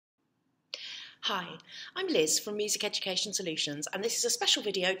Hi, I'm Liz from Music Education Solutions, and this is a special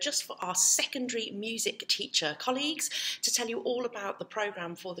video just for our secondary music teacher colleagues to tell you all about the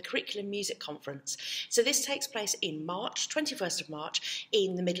programme for the Curriculum Music Conference. So this takes place in March, 21st of March,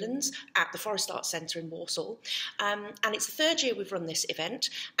 in the Midlands at the Forest Arts Centre in Walsall. And it's the third year we've run this event,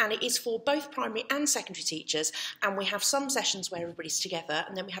 and it is for both primary and secondary teachers, and we have some sessions where everybody's together,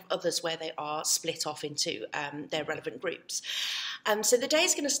 and then we have others where they are split off into their relevant groups. So the day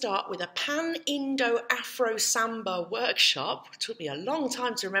is going to start with a Pan-Indo-Afro-Samba workshop. It took me a long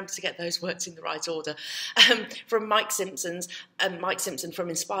time to remember to get those words in the right order, from Mike Simpson from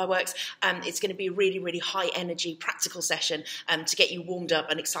Inspireworks. It's going to be a really, really high energy practical session to get you warmed up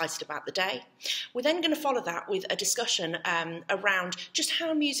and excited about the day. We're then going to follow that with a discussion around just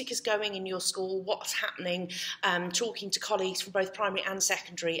how music is going in your school, what's happening, talking to colleagues from both primary and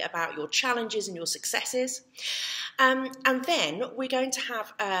secondary about your challenges and your successes. And then we're going to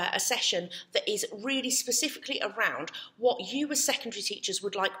have a session that is really specifically around what you as secondary teachers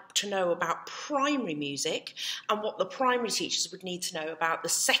would like to know about primary music and what the primary teachers would need to know about the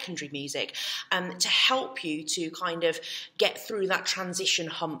secondary music, to help you to kind of get through that transition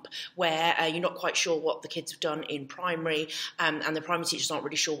hump where you're not quite sure what the kids have done in primary, and the primary teachers aren't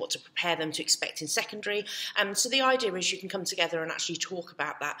really sure what to prepare them to expect in secondary. So the idea is you can come together and actually talk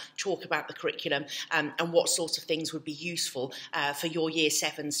about that, talk about the curriculum, and what sorts of things would be useful for your year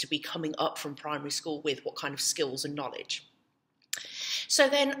 7s to be coming up from primary school with, what kind of skills and knowledge. So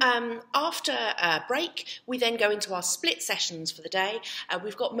then after a break, we then go into our split sessions for the day.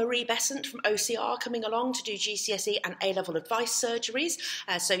 We've got Marie Besant from OCR coming along to do GCSE and A-level advice surgeries.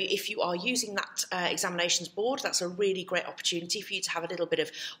 So if you are using that examinations board, that's a really great opportunity for you to have a little bit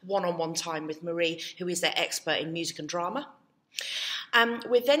of one-on-one time with Marie, who is their expert in music and drama.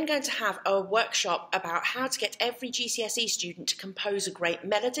 We're then going to have a workshop about how to get every GCSE student to compose a great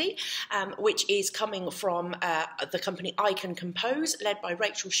melody, which is coming from the company I Can Compose, led by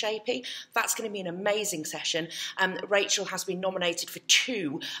Rachel Shapey. That's going to be an amazing session. Rachel has been nominated for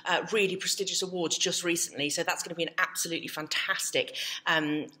 2 really prestigious awards just recently, so that's going to be an absolutely fantastic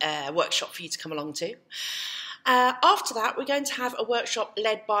workshop for you to come along to. After that, we're going to have a workshop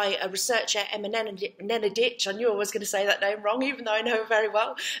led by a researcher, Emma Nenadich. I knew I was going to say that name wrong, even though I know her very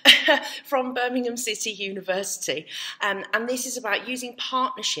well, from Birmingham City University. And this is about using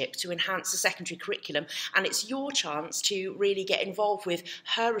partnership to enhance the secondary curriculum. And it's your chance to really get involved with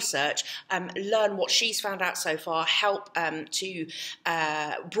her research, learn what she's found out so far, help to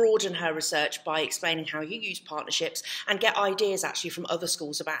broaden her research by explaining how you use partnerships, and get ideas actually from other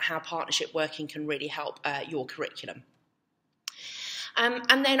schools about how partnership working can really help your curriculum.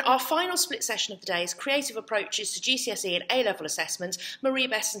 And then our final split session of the day is creative approaches to GCSE and A-level assessment. Marie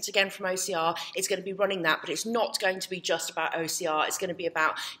Besant, again from OCR, is going to be running that, but it's not going to be just about OCR. It's going to be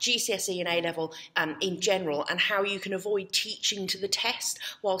about GCSE and A-level in general, and how you can avoid teaching to the test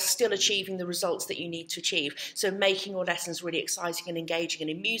while still achieving the results that you need to achieve. So making your lessons really exciting and engaging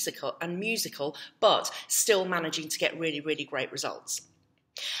and musical, but still managing to get really, really great results.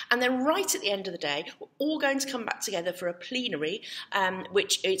 And then right at the end of the day, we're all going to come back together for a plenary,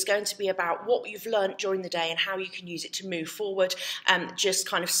 which is going to be about what you've learnt during the day and how you can use it to move forward, just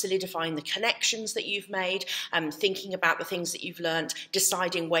kind of solidifying the connections that you've made, thinking about the things that you've learnt,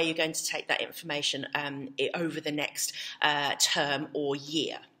 deciding where you're going to take that information over the next term or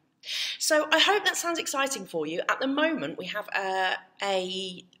year. So I hope that sounds exciting for you. At the moment, we have a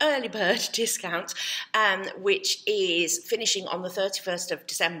early bird discount, which is finishing on the 31st of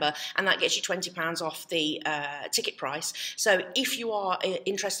December, and that gets you £20 off the ticket price. So if you are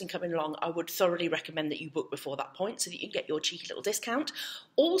interested in coming along, I would thoroughly recommend that you book before that point so that you can get your cheeky little discount.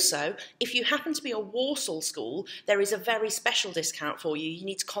 Also, if you happen to be a Walsall school, there is a very special discount for you. You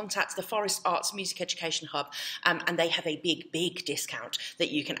need to contact the Forest Arts Music Education Hub, and they have a big, big discount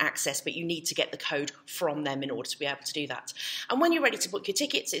that you can access, but you need to get the code from them in order to be able to do that. And when you're ready to book your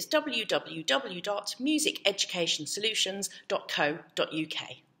tickets, it's www.musicedutionsolutions.co.uk.